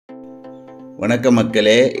வணக்கம்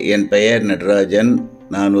மக்களே, என் பெயர் நடராஜன்.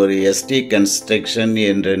 நான் ஒரு எஸ்டி கன்ஸ்ட்ரக்ஷன்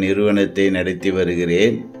என்ற நிறுவனத்தை நடத்தி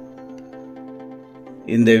வருகிறேன்.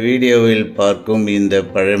 இந்த வீடியோவில் பார்க்கும் இந்த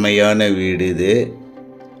பழமையான வீடு இது.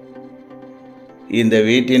 இந்த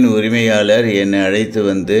வீட்டின் உரிமையாளர் என்னை அழைத்து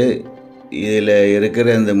வந்து இதில்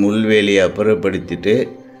இருக்கிற இந்த முள்வேலியை அப்புறப்படுத்திட்டு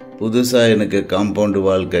புதுசாக எனக்கு காம்பவுண்டு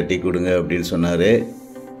வால் கட்டி கொடுங்க அப்படின்னு சொன்னார்.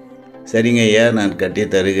 சரிங்க ஐயா, நான் கட்டி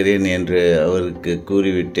தருகிறேன் என்று அவருக்கு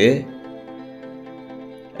கூறிவிட்டு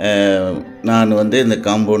நான் வந்து இந்த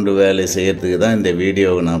காம்பவுண்டு வேலை செய்கிறதுக்கு தான் இந்த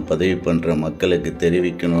வீடியோவை நான் பதிவு பண்ணுறேன், மக்களுக்கு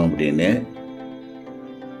தெரிவிக்கணும் அப்படின்னு.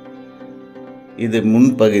 இது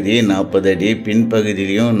முன்பகுதி 40 அடி,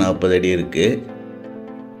 பின்பகுதியிலையும் 40 அடி இருக்குது.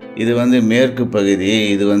 இது வந்து மேற்கு பகுதி,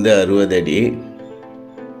 இது வந்து 60 அடி.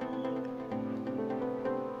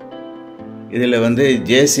 இதில் வந்து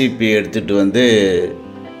ஜேசிபி எடுத்துகிட்டு வந்து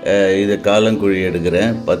இது காலங்குழி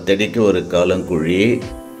எடுக்கிறேன். 10 அடிக்கு ஒரு காலங்குழி.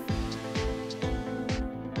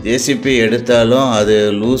 ஜேசிபி எடுத்தாலும் அது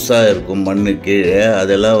லூஸாக இருக்கும், மண்ணு கீழே.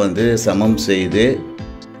 அதெல்லாம் வந்து சமம் செய்து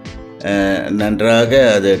நன்றாக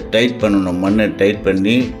அதை டைட் பண்ணணும். மண்ணை டைட்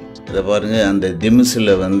பண்ணி அதை பாருங்கள், அந்த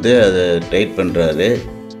திம்ஸில் வந்து அதை டைட் பண்ணுறாரு.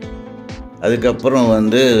 அதுக்கப்புறம்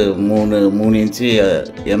வந்து 3 இன்ச்சு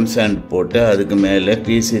எம்சாண்ட் போட்டு அதுக்கு மேலே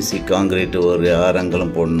பிசிசி காங்கிரீட் ஒரு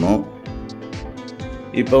ஆரங்கலம் போடணும்.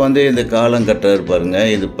 இப்போ வந்து இந்த காலம் கட்டுறாரு பாருங்கள்.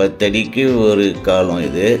 இது 10 அடிக்கு ஒரு காலம்.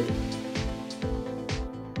 இது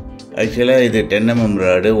ஆக்சுவலாக இது 10 mm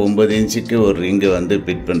ராடு, 9 இன்ச்சுக்கு ஒரு ரிங்கு வந்து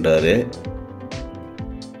ஃபிட் பண்ணுறாரு.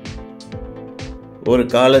 ஒரு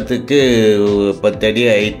காலத்துக்கு 10 அடி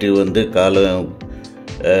ஹைட்டு வந்து காலம்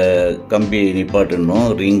கம்பி நிப்பாட்டணும்.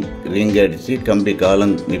 ரிங் அடித்து கம்பி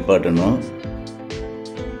காலம் நிப்பாட்டணும்.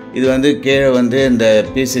 இது வந்து கீழே வந்து இந்த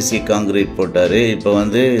பிசிசி காங்கிரீட் போட்டார். இப்போ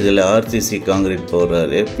வந்து இதில் ஆர்சிசி காங்கிரீட்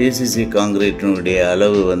போடுறாரு. பிசிசி காங்கிரீட்டினுடைய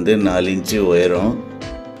அளவு வந்து 4 இன்ச்சு உயரம்.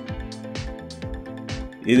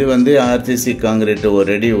 இது வந்து ஆர்சிசி காங்கிரீட்டு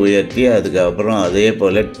ஒரு அடி உயர்த்தி அதுக்கப்புறம் அதே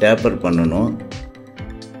போல் டேப்பர் பண்ணணும்.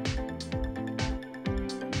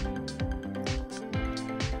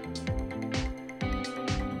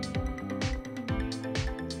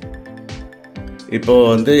 இப்போது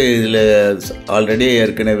வந்து இதில் ஆல்ரெடி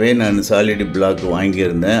ஏற்கனவே நான் சாலிடு பிளாக்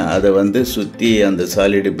வாங்கியிருந்தேன். அதை வந்து சுற்றி அந்த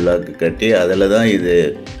சாலிடு பிளாக் கட்டி அதில் தான் இது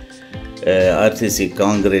ஆர்சிசி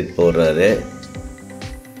காங்கிரீட் போடுறாரு.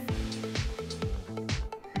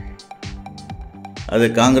 அது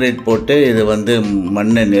காங்கிரீட் போட்டு இது வந்து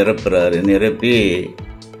மண்ணை நிரப்புறாரு. நிரப்பி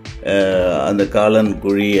அந்த காலன்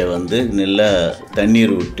குழியை வந்து நல்லா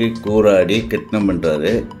தண்ணீர் விட்டு கூராடி கிட்னம்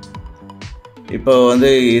பண்ணுறாரு. இப்போ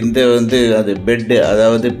வந்து அது பெட்டு,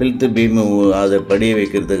 அதாவது பில்த்து பீமு அதை படிய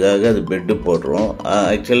வைக்கிறதுக்காக அது பெட்டு போடுறோம்.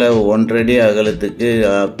 ஆக்சுவலாக 1.5 அடி அகலத்துக்கு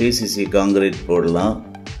பிசிசி காங்கிரீட் போடலாம்.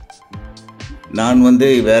 நான் வந்து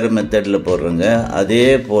வேறு மெத்தடில் போடுறேங்க. அதே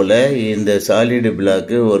போல் இந்த சாலிடு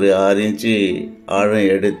பிளாக்கு ஒரு 6 இன்ச்சு ஆழம்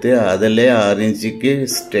எடுத்து அதில் 6 இன்ச்சுக்கு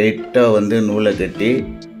ஸ்ட்ரெயிட்டாக வந்து நூலை கட்டி,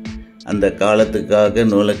 அந்த காலத்துக்காக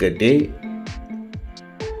நூலை கட்டி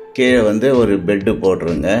கீழே வந்து ஒரு பெட்டு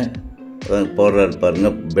போடுறேங்க. போடுறாரு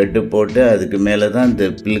பாருங்கள். பெட்டு போட்டு அதுக்கு மேலே தான் இந்த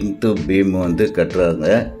பிளிங்த்து பீம் வந்து கட்டுறாங்க.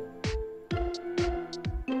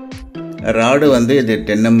 ராடு வந்து இது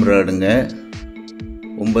 10 mm ராடுங்க.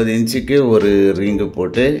 9 இன்ச்சுக்கு ஒரு ரிங்கு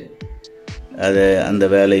போட்டு அந்த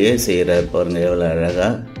வேலையை செய்கிறார் பாருங்கள், எவ்வளோ அழகாக.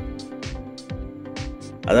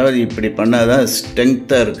 அதாவது இப்படி பண்ணால் தான்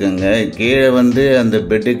ஸ்ட்ரென்த்தாக இருக்குங்க. கீழே வந்து அந்த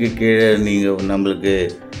பெட்டுக்கு கீழே நீங்கள் நம்மளுக்கு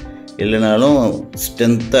இல்லைனாலும்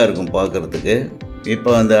ஸ்ட்ரென்த்தாக இருக்கும் பார்க்குறதுக்கு.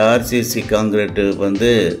 இப்போ அந்த ஆர்சிசி காங்கிரீட்டு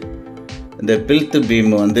வந்து இந்த பில்த்து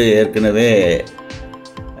பீம் வந்து ஏற்கனவே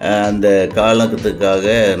அந்த காலத்துக்காக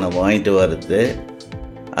நான் வாங்கிட்டு வர்றது,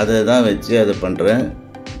 அதை தான் வச்சு அதை பண்ணுறேன்.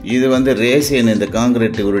 இது வந்து ரேசியன், இந்த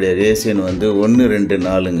காங்கிரீட்டுடைய ரேசியன் வந்து 1, 2,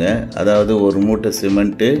 4ங்க. அதாவது ஒரு மூட்டை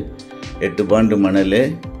சிமெண்ட்டு, 8 பாண்டு மணல்,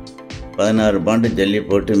 16 பாண்டு ஜல்லி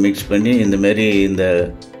போட்டு மிக்ஸ் பண்ணி இந்தமாரி இந்த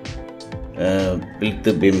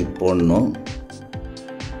பில்த்து பீம் போடணும்.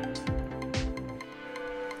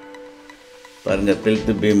 பாருங்கள்,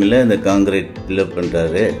 பில்த்து பீமில் இந்த காங்கிரீட் ஃபில்அப்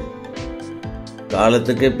பண்ணுறாரு.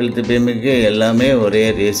 காலத்துக்கு பில்த்து பீமுக்கு எல்லாமே ஒரே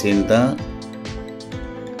ரேசியன் தான்.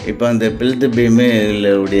 இப்போ அந்த பில்த்து பீமு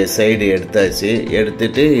உடைய சைடு எடுத்தாச்சு.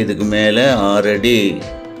 எடுத்துட்டு இதுக்கு மேலே 6 அடி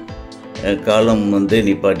காலம் வந்து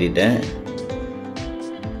நிப்பாட்டிட்டு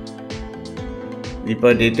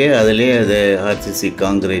அதுலேயே அது ஆர்சிசி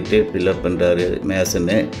காங்கிரீட்டு ஃபில்அப் பண்ணுறாரு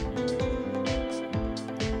மேசனு.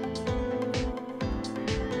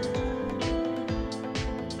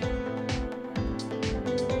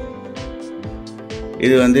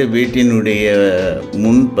 இது வந்து வீட்டினுடைய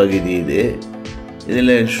முன்பகுதி.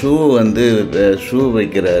 இதில் ஷூ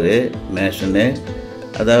வைக்கிறாரு மேஷனு.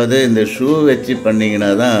 அதாவது இந்த ஷூ வச்சு பண்ணிங்கன்னா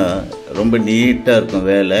தான் ரொம்ப நீட்டாக இருக்கும்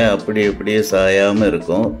வேலை, அப்படியே சாயாமல்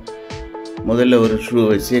இருக்கும். முதல்ல ஒரு ஷூ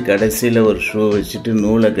வச்சு கடைசியில் ஒரு ஷூ வச்சுட்டு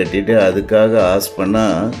நூலை கட்டிட்டு அதுக்காக ஆஸ்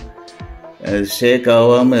பண்ணால் ஷேக்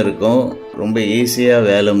ஆகாமல் இருக்கும். ரொம்ப ஈஸியாக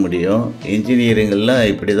வேலை முடியும். இன்ஜினியரிங்கெல்லாம்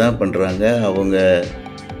இப்படி தான் பண்ணுறாங்க. அவங்க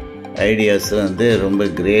ஐடியாஸ் வந்து ரொம்ப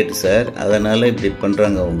கிரேட் சார், அதனால் இப்படி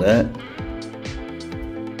பண்ணுறாங்க அவங்க.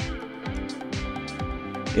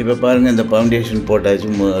 இப்போ பாருங்கள், இந்த ஃபவுண்டேஷன் போட்டாச்சு.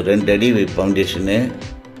 2 அடி ஃபவுண்டேஷனு,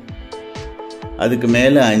 அதுக்கு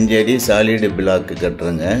மேலே 5 அடி சாலிடு பிளாக்கு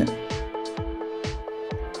கட்டுறேங்க.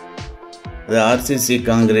 அது ஆர்சிசி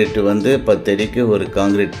காங்கிரீட் வந்து 10 அடிக்கு ஒரு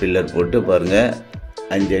காங்கிரீட் பில்லர் போட்டு பாருங்கள்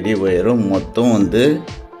 5 அடி உயரம். மொத்தம் வந்து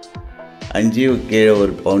 5 கீழே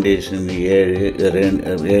ஒரு ஃபவுண்டேஷன் 7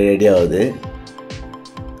 அடி ஆகுது.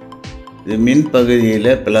 இது மின்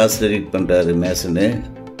பகுதியில் பிளாஸ்டரிங் பண்ணுறாரு மேசனு.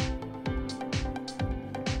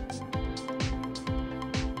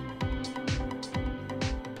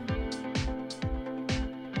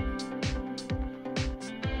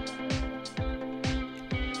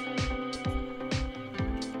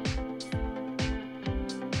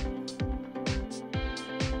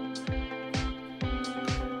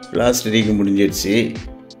 பிளாஸ்டரிங் முடிஞ்சிடுச்சு,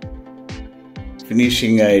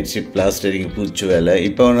 ஃபினிஷிங் ஆகிடுச்சு. பிளாஸ்டரிங் பூச்சி வேலை.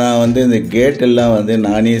 இப்போ நான் வந்து இந்த கேட்டெல்லாம் வந்து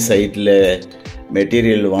நானே சைட்டில்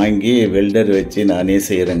மெட்டீரியல் வாங்கி வெல்டர் வச்சு நானே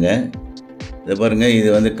செய்கிறேங்க. இதை பாருங்கள், இது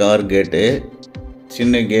வந்து கார் கேட்டு,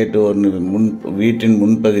 சின்ன கேட்டு ஒன்று வீட்டின்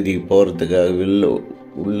முன்பகுதிக்கு போகிறதுக்காக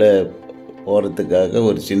உள்ளே போகிறதுக்காக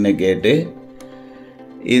ஒரு சின்ன கேட்டு.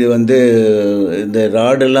 இது வந்து இந்த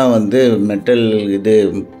ராடெல்லாம் வந்து மெட்டல், இது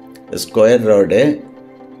ஸ்கொயர் ராடு,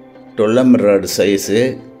 12 ராடு சைஸு.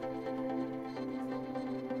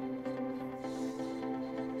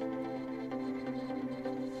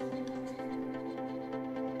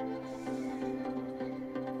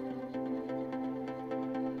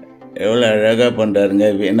 எவ்வளோ அழகாக பண்ணுறாருங்க.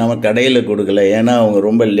 நம்ம கடையில் கொடுக்கல, ஏன்னா அவங்க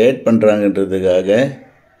ரொம்ப லேட் பண்ணுறாங்கன்றதுக்காக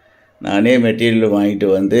நானே மெட்டீரியல் வாங்கிட்டு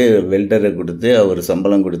வந்து வெல்டரை கொடுத்து அவர்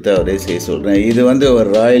சம்பளம் கொடுத்து அவரே செய்ய சொல்கிறேன். இது வந்து ஒரு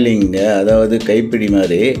ராயலிங்க, அதாவது கைப்பிடி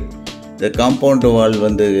மாதிரி. இந்த காம்பவுண்டு வால்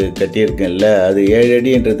வந்து கட்டியிருக்கேன்ல, அது 7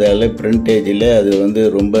 அடின்றதால ஃப்ரண்டேஜில் அது வந்து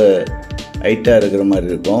ரொம்ப ஹைட்டாக இருக்கிற மாதிரி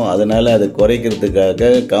இருக்கும். அதனால் அதை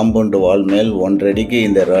குறைக்கிறதுக்காக காம்பவுண்டு வால் மேல் 1.5 அடிக்கு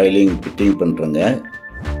இந்த ராயலிங் ஃபிட்டிங் பண்ணுறேங்க.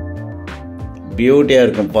 பியூட்டியாக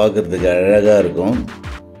இருக்கும், பார்க்குறதுக்கு அழகாக இருக்கும்.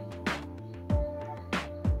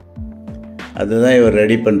 அதுதான் இவர்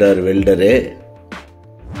ரெடி பண்ணுறார் வெல்டரு.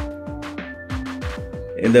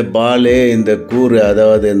 இந்த பாலு, இந்த கூறு,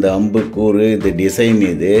 அதாவது இந்த அம்பு கூறு, இந்த டிசைன்,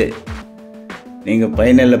 இது நீங்கள்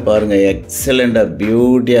ஃபைனலில் பாருங்கள், எக்ஸலண்ட்டாக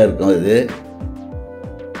பியூட்டியாக இருக்கும். இது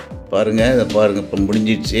பாருங்கள், இதை பாருங்கள், இப்போ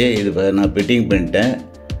முடிஞ்சிடுச்சு. இது நான் ஃபிட்டிங் பண்ணிட்டேன்.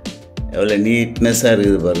 எவ்வளோ நீட்னஸாக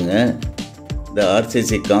இருக்குது பாருங்கள். இந்த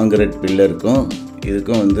ஆர்சிசி காங்கிரீட் பில்லருக்கும்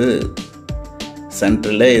இதுக்கும் வந்து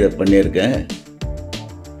சென்டரில் இதை பண்ணியிருக்கேன்.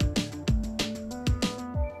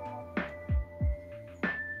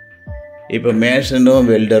 இப்போ மேஷனும்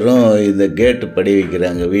வெல்டரும் இந்த கேட்டு படி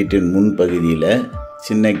வைக்கிறாங்க வீட்டின் முன்பகுதியில்,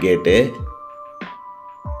 சின்ன கேட்டு.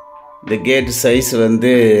 இந்த கேட்டு சைஸ்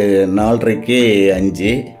வந்து 4.5க்கு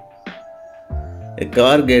 5.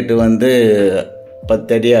 கார் கேட்டு வந்து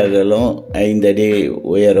 10 அடி அகலம், 5 அடி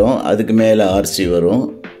உயரம், அதுக்கு மேலே ஆர்சி வரும்.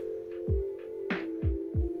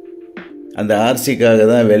 அந்த ஆர்சிக்காக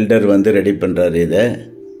தான் வெல்டர் வந்து ரெடி பண்ணுறாரு இதை.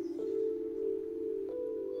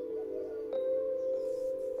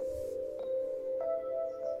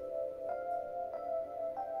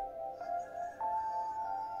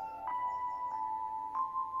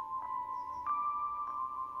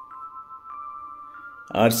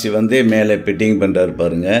 ஆர்சி வந்து மேலே ஃபிட்டிங் பண்ணுறாரு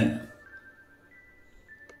பாருங்கள்.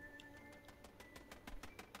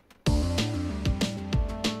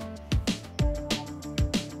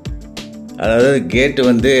 அதாவது கேட்டு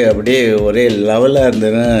வந்து அப்படியே ஒரே லெவலாக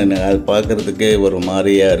இருந்ததுன்னா அது பார்க்குறதுக்கு ஒரு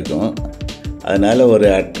மாதிரியாக இருக்கும். அதனால் ஒரு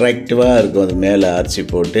அட்ராக்டிவாக இருக்கும். அது மேலே ஆர்சி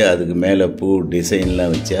போட்டு அதுக்கு மேலே பூ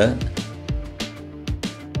டிசைன்லாம் வச்சா.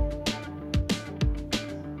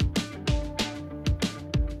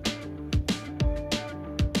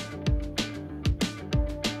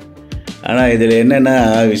 ஆனால் இதில் என்னென்னா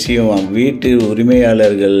விஷயம், வீட்டு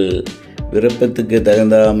உரிமையாளர்கள் விருப்பத்துக்கு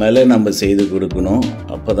தகுந்த மேலே நம்ம செய்து கொடுக்கணும்.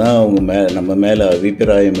 அப்போ தான் அவங்க நம்ம மேலே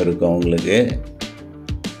அபிப்பிராயம் இருக்கும் அவங்களுக்கு.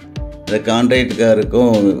 இந்த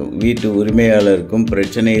கான்ட்ராக்டுக்காருக்கும் வீட்டு உரிமையாளருக்கும்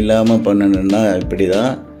பிரச்சனை இல்லாமல் பண்ணணுன்னா இப்படி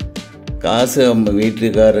தான். காசு நம்ம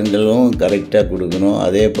வீட்டுக்காரங்களும் கரெக்டாக கொடுக்கணும்.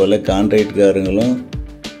 அதே போல் கான்ட்ராக்டுக்காரங்களும்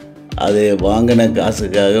அது வாங்கின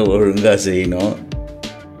காசுக்காக ஒழுங்காக செய்யணும்.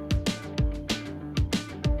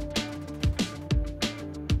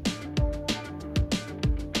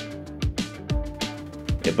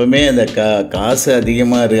 இப்போ எப்பவுமே அந்த காசு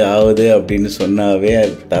அதிகமாக ஆகுது அப்படின்னு சொன்னாவே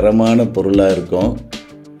அது தரமான பொருளாக இருக்கும்.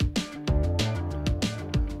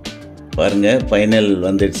 பாருங்கள், ஃபைனல்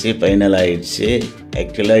வந்துடுச்சு, ஃபைனல் ஆகிடுச்சு.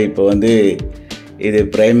 ஆக்சுவலாக இப்போ வந்து இது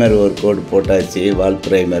ப்ரைமர் ஒரு கோட் போட்டாச்சு, வால்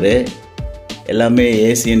ப்ரைமரு. எல்லாமே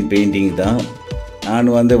ஏசியன் பெயிண்டிங் தான்.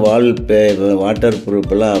 நான் வந்து வாட்டர்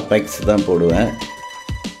ப்ரூஃபெல்லாம் அப்பாக்ஸ் தான் போடுவேன்,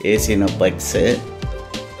 ஏசியன் அப்பாக்ஸு.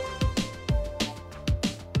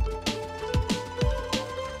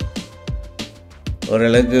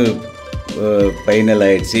 ஓரளவுக்கு ஃபைனல்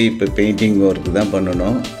ஆகிடுச்சு. இப்போ பெயிண்டிங் ஒர்க்கு தான்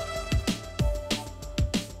பண்ணணும்.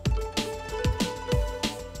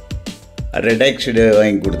 ரெட் ஆக்சைடு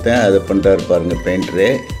வாங்கி கொடுத்தேன், அதை பண்ணுறாரு பாருங்கள்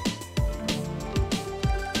பெயிண்டரு.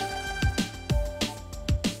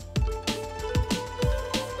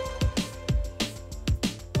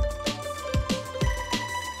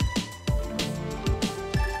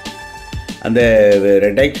 அந்த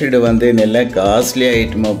ரெட் ஆக்சைடு வந்து நல்லா காஸ்ட்லி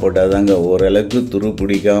ஐட்டமாக போட்டால் தாங்க ஓரளவுக்கு துரு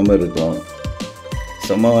பிடிக்காமல் இருக்கும்.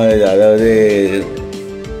 சும்மா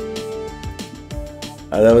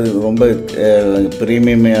அதாவது ரொம்ப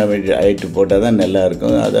ப்ரீமியம் ஐட்டு போட்டால் தான்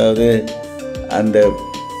நல்லாயிருக்கும். அதாவது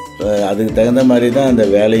அதுக்கு தகுந்த மாதிரி தான் அந்த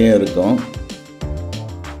வேலையும் இருக்கும்.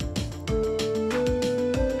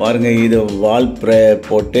 பாருங்கள், இது வால்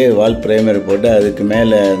ப்ரைமர் போட்டு அதுக்கு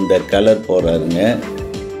மேலே இந்த கலர் போடுறாருங்க.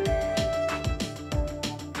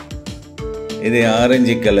 இது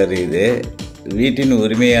ஆரஞ்சு கலர். இது வீட்டின்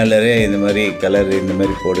உரிமையாளரே இந்த மாதிரி கலர் இந்த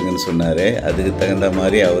மாதிரி போடுங்கன்னு சொன்னார். அதுக்கு தகுந்த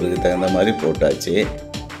மாதிரி அவருக்கு தகுந்த மாதிரி போட்டாச்சு.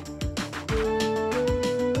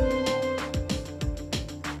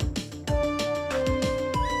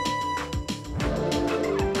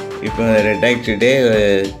 இப்போ ரெட் ஆக்சைடே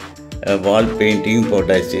வால் பெயிண்டிங்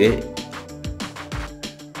போட்டாச்சு.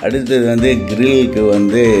 அடுத்தது வந்து கிரில்லுக்கு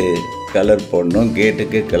வந்து கலர் போடணும்,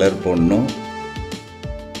 கேட்டுக்கு கலர் போடணும்.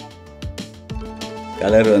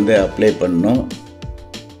 கலர் வந்து அப்ளை பண்ணணும்.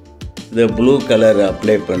 இது ப்ளூ கலர்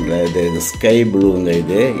அப்ளை பண்ணுறேன். இது ஸ்கை ப்ளூங்க,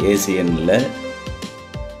 இது ஏசியனில்.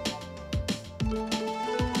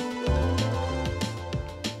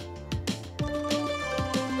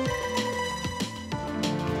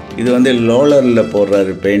 இது வந்து லோலரில்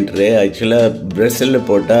போடுறாரு பெயிண்டரு. ஆக்சுவலாக ப்ரெஷ்ஷில்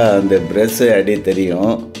போட்டால் அந்த ப்ரெஷ்ஷு அடி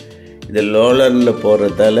தெரியும். இது லோலரில்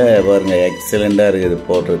போடுறதால பாருங்கள் எக்ஸலண்ட்டாக இருக்குது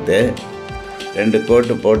போடுறது. 2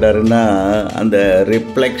 கோட்டு போட்டாருன்னா அந்த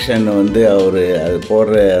ரிஃப்ளெக்ஷன் வந்து அது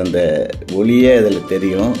போடுற அந்த ஒளியே அதில்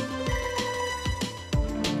தெரியும்.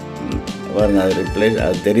 பாருங்கள்,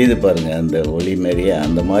 அது தெரியுது பாருங்கள், அந்த ஒளி மாரியே.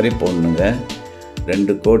 அந்த மாதிரி போடணுங்க.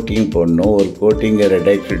 2 கோட்டிங் போடணும். ஒரு கோட்டிங்கை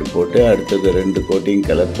ரெட் ஆக்சைடு போட்டு அடுத்தது 2 கோட்டிங்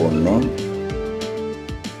கலர் போடணும்.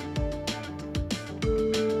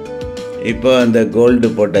 இப்போ அந்த கோல்டு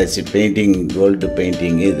போட்டாச்சு, கோல்டு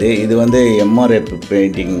பெயிண்டிங். இது வந்து எம்ஆர்எஃப்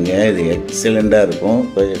பெயிண்டிங்க. இது எக்ஸலண்ட்டாக இருக்கும்.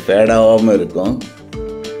 கொஞ்சம் ஃபேடாகாமல் இருக்கும்,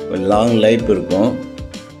 லாங் லைஃப் இருக்கும்.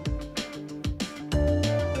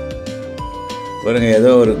 பாருங்க,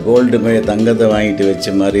 ஏதோ ஒரு கோல்டு மாதிரி தங்கத்தை வாங்கிட்டு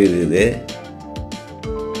வச்ச மாதிரி இருக்குது.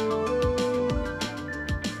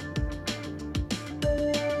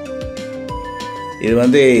 இது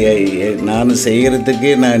வந்து நான் செய்கிறதுக்கு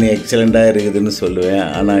நான் எக்ஸலண்ட்டாக இருக்குதுன்னு சொல்லுவேன்.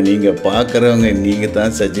 ஆனால் நீங்கள் பார்க்குறவங்க நீங்கள்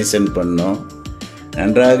தான் சஜஷன் பண்ணணும்.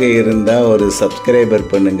 நன்றாக இருந்தால் ஒரு சப்ஸ்கிரைபர்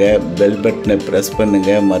பண்ணுங்கள், பெல் பட்டனை ப்ரெஸ்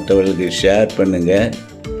பண்ணுங்கள், மற்றவர்களுக்கு ஷேர் பண்ணுங்கள்.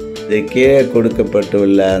 இது கீழே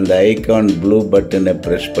கொடுக்கப்பட்டுள்ள அந்த ஐகான் ப்ளூ பட்டனை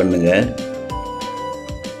ப்ரெஸ் பண்ணுங்கள்.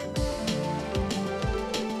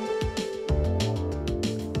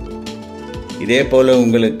 இதே போல்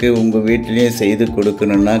உங்களுக்கு உங்கள் வீட்டிலையும் செய்து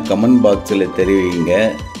கொடுக்கணுன்னா கமெண்ட் பாக்ஸில் தெரிவிங்க.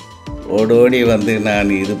 ஓடோடி வந்து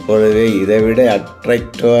நான் இது போலவே இதை விட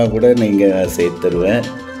அட்ராக்டிவாக கூட நீங்கள் செய்து தருவேன்.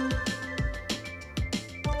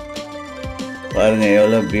 பாருங்கள்,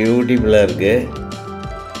 எவ்வளோ பியூட்டிஃபுல்லாக இருக்குது.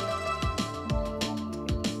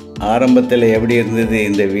 ஆரம்பத்தில் எப்படி இருந்தது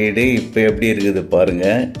இந்த வீடு, இப்போ எப்படி இருக்குது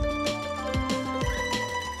பாருங்கள்.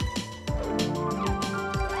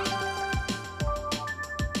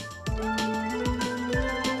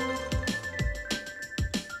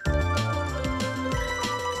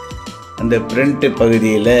 அந்த பிரிண்ட்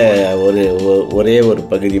பகுதியில் ஒரே ஒரு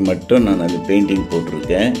பகுதி மட்டும் நான் அந்த பெயிண்டிங்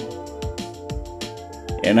போட்டிருக்கேன்.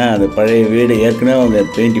 ஏன்னா அது பழைய வீடு ஏற்கனவே அவங்க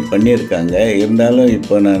பெயிண்டிங் பண்ணியிருக்காங்க. இருந்தாலும்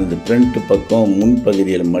இப்போ நான் இந்த பிரிண்ட் பக்கம்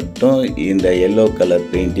முன்பகுதியில் மட்டும் இந்த எல்லோ கலர்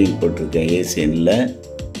பெயிண்டிங் போட்டிருக்கேன் ஏசியனில்.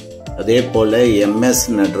 அதே போல் எம்எஸ்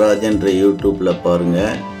நடராஜன்ற யூடியூப்பில்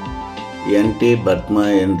பாருங்கள், என்டி பத்மா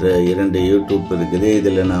என்ற 2 யூடியூப் இருக்குது.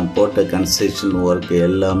 இதில் நான் போட்ட கன்ஸ்ட்ரக்ஷன் ஒர்க்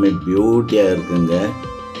எல்லாமே பியூட்டியாக இருக்குங்க.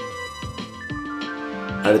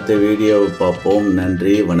 அடுத்த வீடியோவை பார்ப்போம்.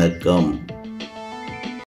 நன்றி, வணக்கம்.